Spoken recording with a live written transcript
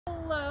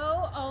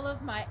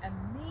of my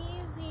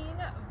amazing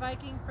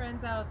Viking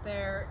friends out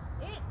there.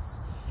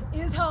 It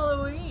is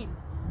Halloween,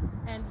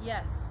 and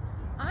yes,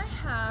 I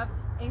have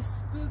a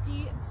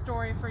spooky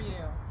story for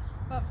you.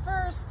 But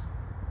first,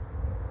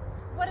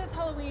 what is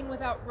Halloween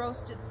without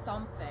roasted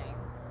something?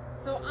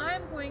 So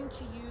I'm going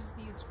to use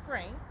these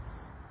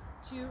franks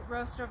to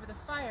roast over the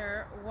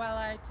fire while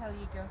I tell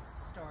you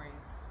ghost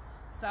stories.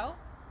 So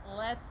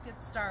let's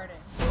get started.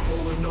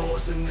 Rolling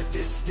noise in the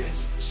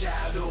distance,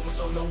 shadows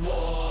on the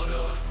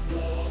water.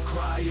 War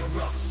cry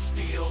erupts,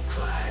 steel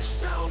clash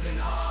sounding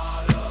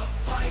harder.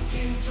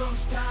 Viking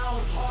drums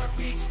pound,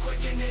 heartbeats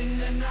quicken in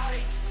the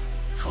night.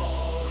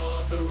 Call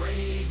of the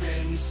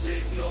raven,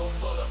 signal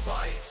for the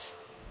fight.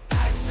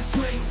 Axes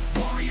swing,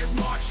 warriors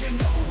marching,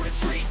 no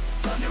retreat.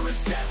 Thundering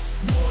steps,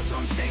 war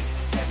drums sink,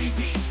 heavy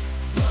beat.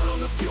 Blood on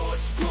the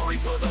fjords, glory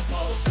for the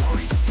pole.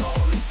 Stories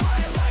told in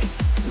firelight,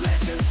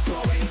 legends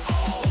growing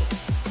old.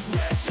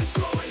 Legends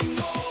growing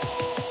old.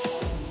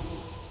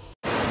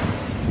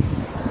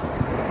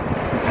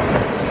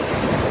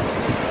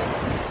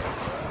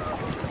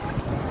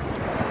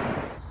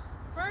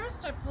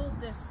 First, I pulled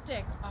this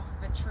stick off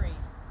of a tree,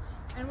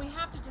 and we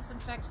have to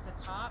disinfect the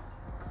top.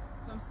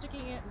 So I'm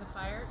sticking it in the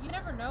fire. You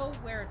never know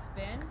where it's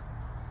been,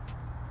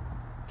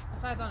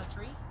 besides on a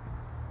tree,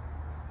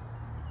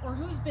 or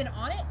who's been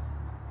on it,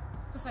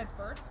 besides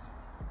birds.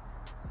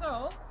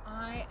 So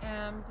I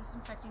am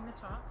disinfecting the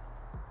top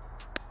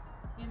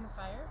in the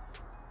fire,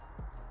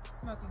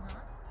 smoking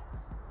hot.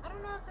 I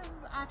don't know if this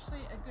is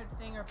actually a good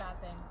thing or bad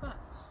thing, but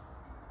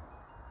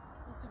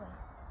we'll see what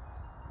happens.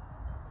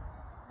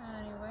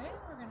 Anyway,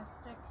 we're gonna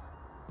stick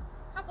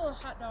a couple of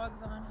hot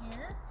dogs on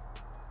here.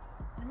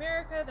 In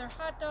America, they're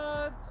hot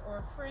dogs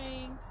or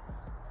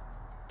franks.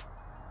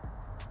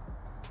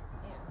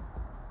 Ew.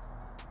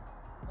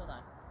 Hold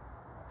on.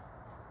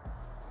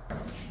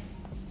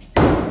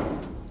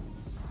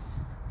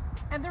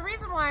 And the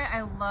reason why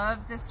I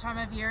love this time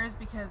of year is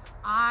because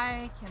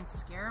I can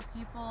scare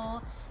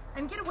people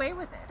and get away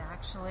with it,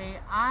 actually.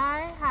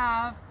 I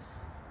have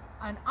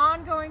an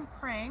ongoing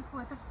prank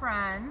with a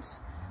friend,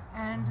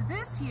 and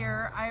this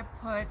year I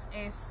put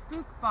a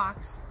spook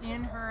box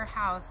in her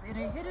house in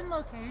a hidden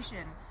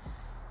location.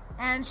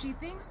 And she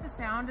thinks the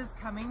sound is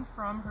coming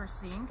from her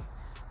sink,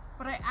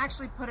 but I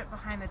actually put it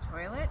behind the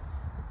toilet.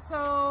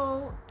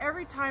 So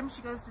every time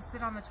she goes to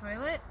sit on the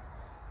toilet,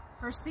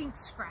 her sink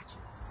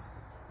scratches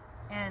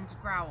and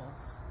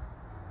growls,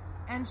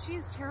 and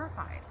she's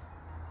terrified,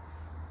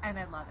 and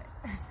I love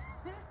it.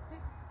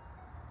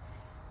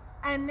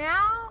 And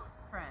now,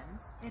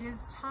 friends, it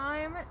is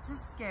time to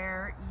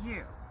scare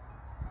you.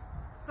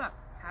 So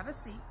have a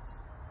seat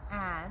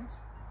and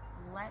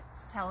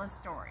let's tell a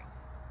story.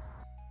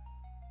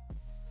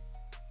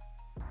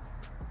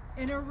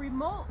 In a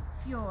remote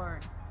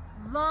fjord,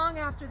 long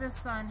after the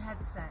sun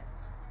had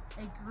set,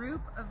 a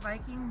group of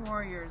Viking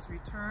warriors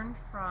returned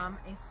from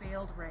a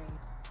failed raid.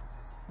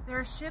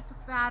 Their ship,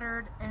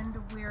 battered and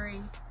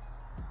weary,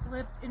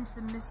 slipped into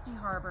the misty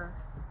harbor.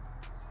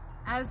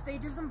 As they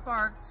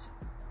disembarked,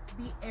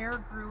 the air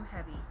grew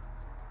heavy,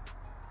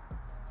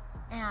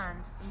 and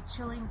a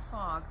chilling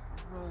fog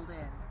rolled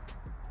in.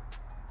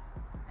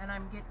 And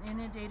I'm getting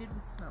inundated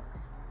with smoke.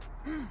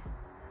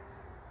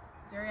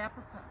 Very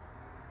apropos.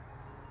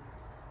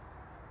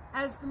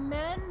 As the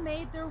men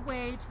made their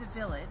way to the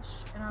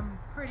village, and I'm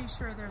pretty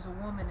sure there's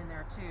a woman in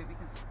there too,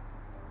 because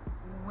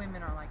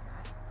women are like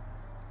that,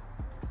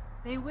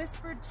 they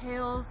whispered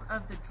tales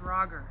of the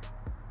Draugr,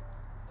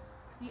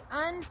 the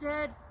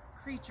undead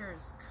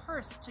creatures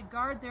cursed to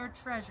guard their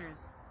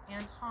treasures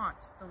and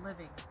haunt the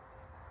living.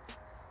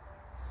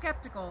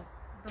 Skeptical,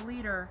 the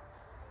leader,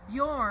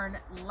 Bjorn,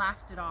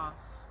 laughed it off.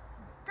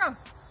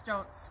 Ghosts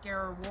don't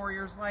scare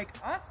warriors like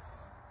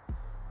us.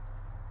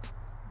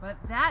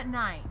 But that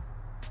night,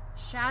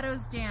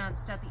 shadows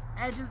danced at the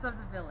edges of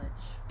the village.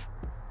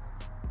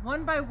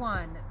 One by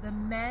one, the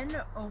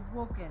men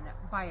awoken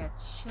by a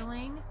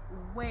chilling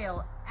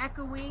wail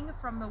echoing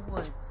from the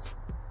woods.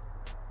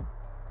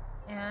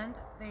 And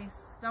they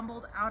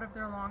stumbled out of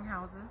their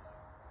longhouses,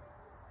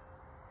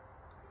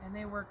 and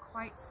they were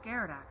quite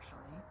scared, actually.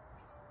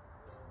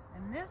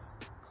 And this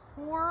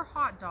poor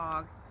hot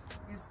dog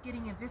is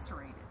getting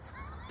eviscerated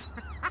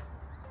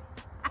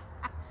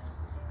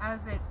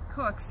as it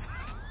cooks.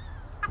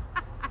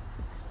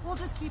 We'll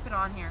just keep it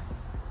on here.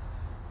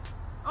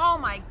 Oh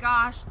my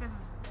gosh, this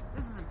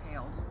is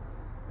impaled.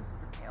 This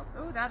is impaled.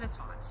 Oh, that is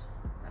hot.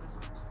 That is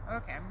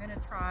hot. Okay, I'm gonna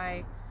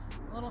try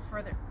a little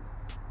further.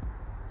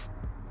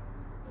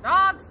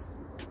 Dogs!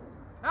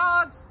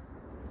 Dogs!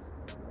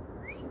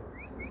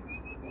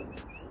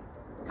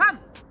 Come!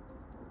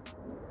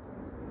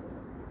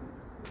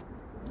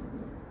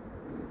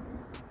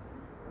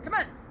 Come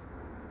on!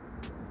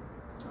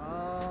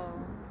 Oh,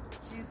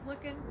 she's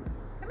looking.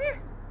 Come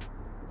here!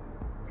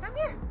 Come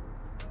here!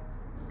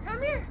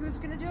 Come here! Who's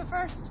gonna do it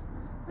first?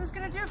 Who's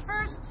gonna do it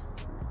first?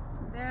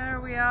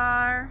 There we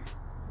are.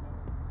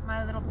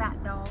 My little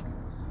bat dog.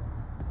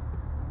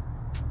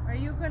 Are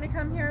you gonna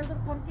come here,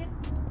 little pumpkin?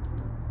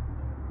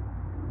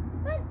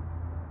 Come on.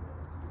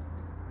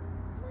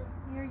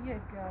 There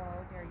you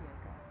go. There you go.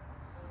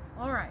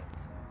 Alright,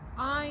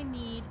 I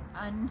need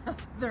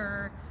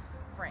another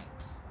Frank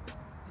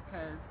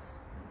because,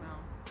 well,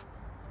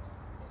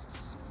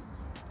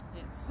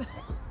 it's...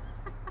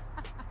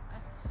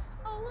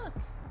 Oh look,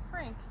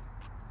 Frank.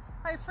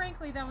 Quite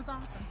frankly, that was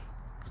awesome.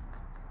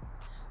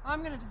 Well,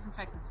 I'm gonna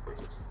disinfect this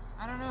first.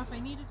 I don't know if I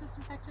need to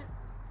disinfect it.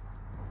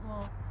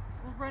 We'll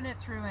run it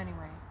through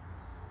anyway.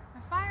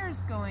 The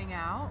fire's going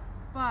out,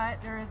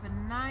 but there is a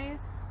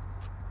nice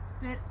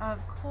bit of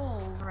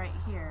coals right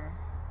here.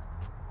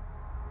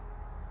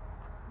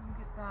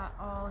 Get that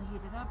all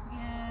heated up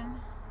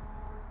again.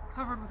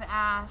 Covered with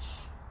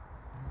ash.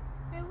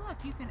 Hey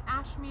look, you can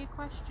ash me a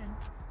question.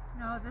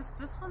 No, this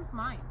one's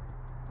mine.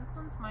 This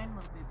one's mine,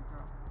 little baby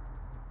girl.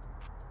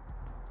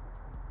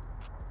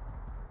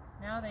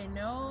 Now they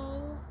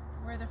know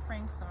where the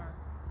Franks are.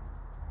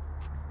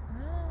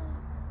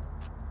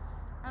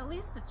 At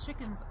least the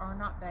chickens are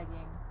not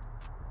begging.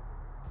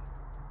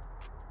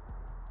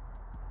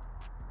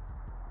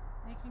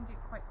 They can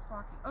get quite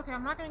squawky. Okay,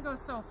 I'm not going to go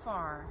so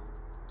far.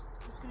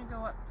 I'm just going to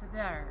go up to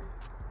there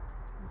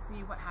and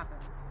see what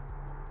happens.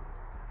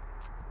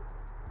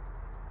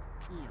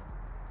 Ew.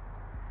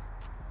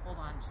 Hold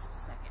on just a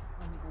second.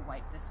 Let me go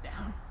wipe this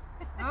down.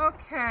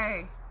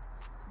 Okay.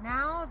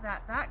 Now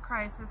that that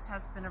crisis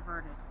has been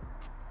averted,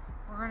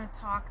 we're going to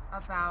talk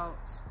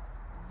about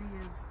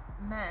these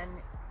men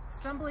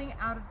stumbling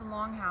out of the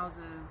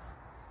longhouses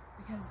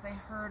because they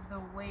heard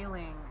the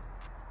wailing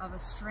of a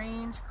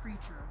strange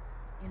creature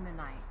in the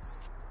night.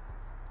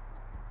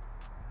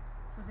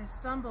 So they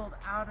stumbled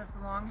out of the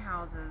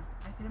longhouses.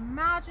 I can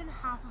imagine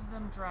half of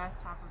them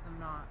dressed, half of them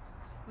not,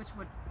 which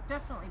would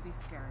definitely be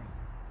scary.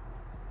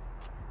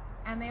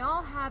 And they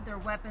all had their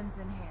weapons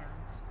in hand,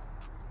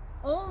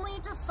 only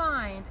to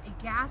find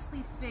a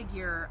ghastly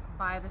figure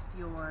by the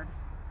fjord,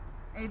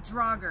 a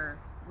drogger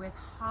with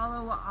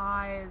hollow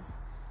eyes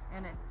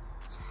and a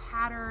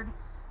tattered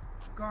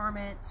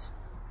garment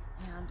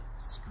and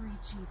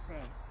screechy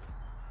face.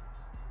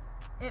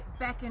 It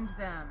beckoned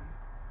them,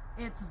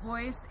 its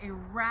voice a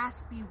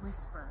raspy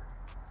whisper.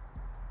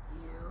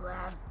 You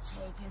have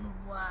taken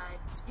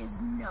what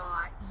is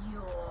not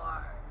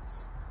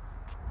yours.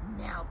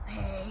 Now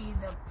pay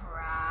the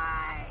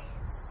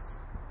price.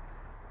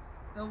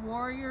 The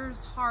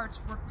warriors'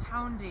 hearts were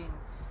pounding,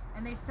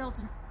 and they felt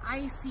an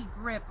icy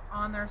grip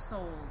on their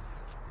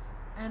souls.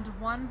 And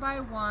one by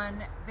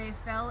one, they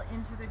fell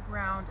into the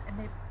ground, and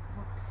they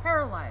were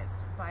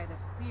paralyzed by the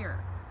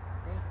fear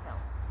they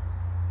felt.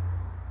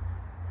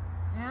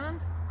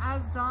 And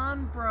as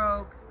dawn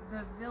broke,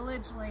 the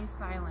village lay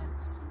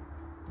silent.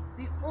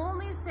 The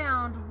only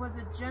sound was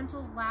a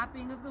gentle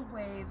lapping of the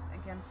waves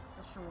against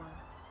the shore.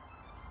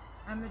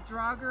 And the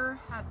drogger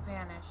had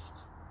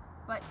vanished.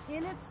 But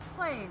in its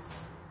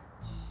place,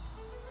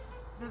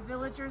 the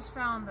villagers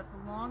found that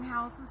the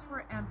longhouses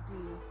were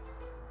empty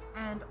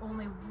and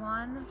only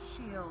one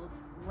shield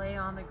lay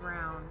on the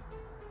ground.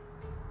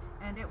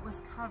 And it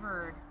was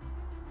covered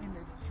in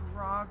the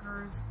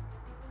drogger's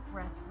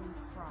breathly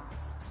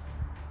frost.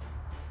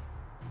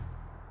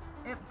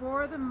 It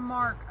bore the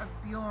mark of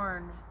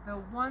Bjorn,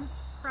 the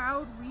once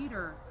proud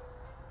leader,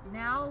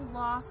 now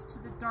lost to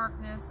the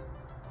darkness,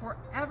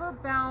 forever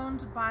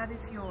bound by the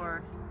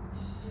fjord,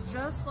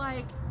 just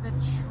like the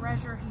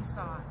treasure he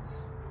sought.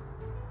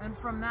 And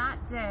from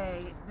that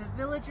day, the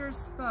villagers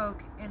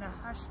spoke in a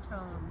hushed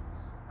tone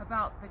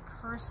about the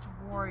cursed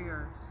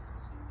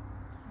warriors,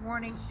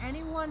 warning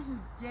anyone who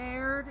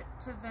dared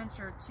to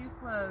venture too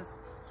close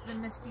to the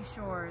misty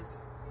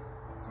shores,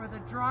 for the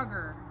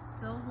drogger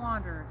still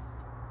wandered,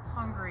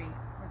 hungry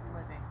for the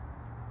living.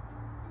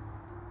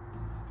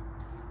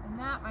 And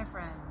that, my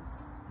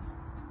friends,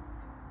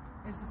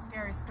 is the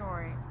scary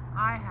story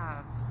I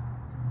have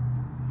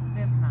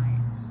this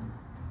night.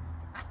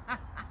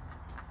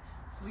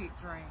 Sweet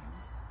dreams.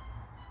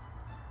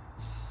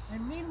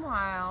 And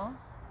meanwhile,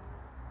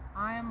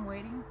 I am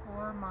waiting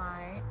for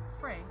my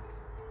Frank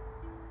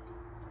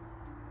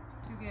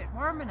to get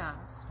warm enough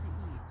to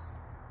eat.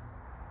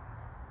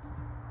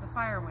 The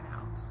fire went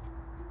out.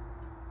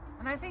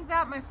 And I think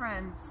that, my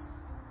friends,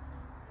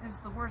 is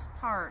the worst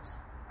part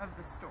of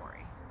the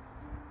story.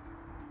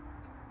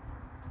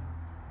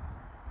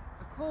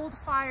 A cold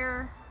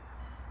fire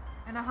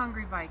and a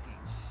hungry Viking.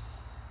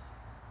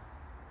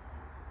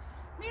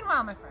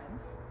 Meanwhile, my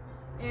friends,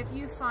 if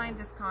you find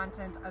this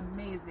content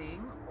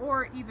amazing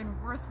or even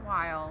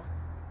worthwhile,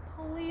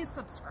 please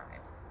subscribe.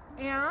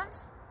 And,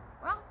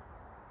 well,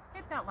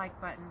 hit that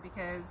like button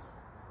because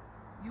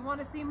you want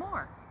to see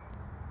more.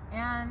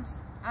 And,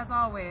 as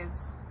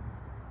always,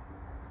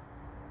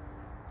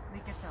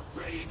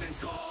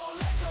 Ravens call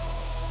echo,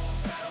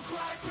 battle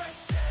cry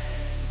crescent,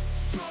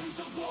 drums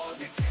of war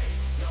dictate,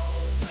 no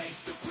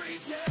place to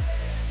pretend,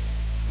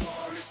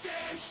 warriors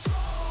stand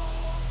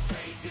strong,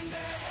 faith in their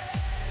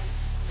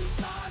hands, till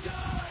saga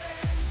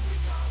ends, we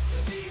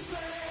conquer these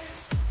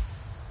lands.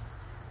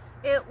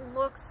 It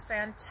looks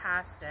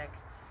fantastic.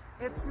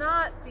 It's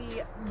not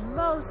the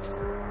most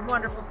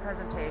wonderful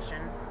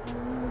presentation.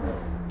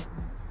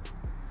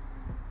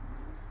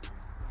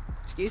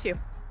 Excuse you.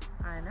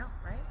 I know,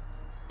 right?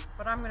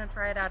 But I'm going to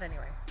try it out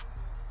anyway.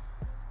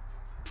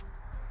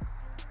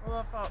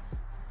 Well,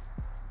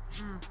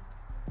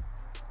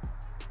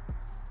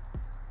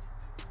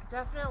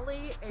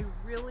 definitely a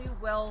really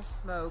well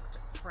smoked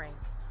Frank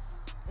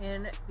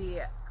in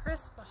the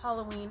crisp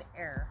Halloween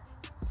air.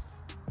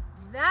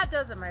 That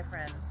does it, my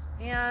friends.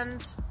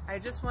 And I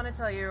just want to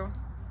tell you,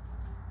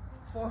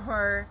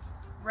 for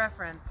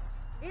reference,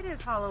 it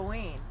is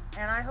Halloween,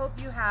 and I hope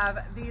you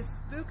have the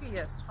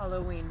spookiest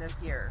Halloween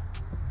this year.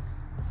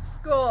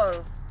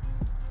 Skål!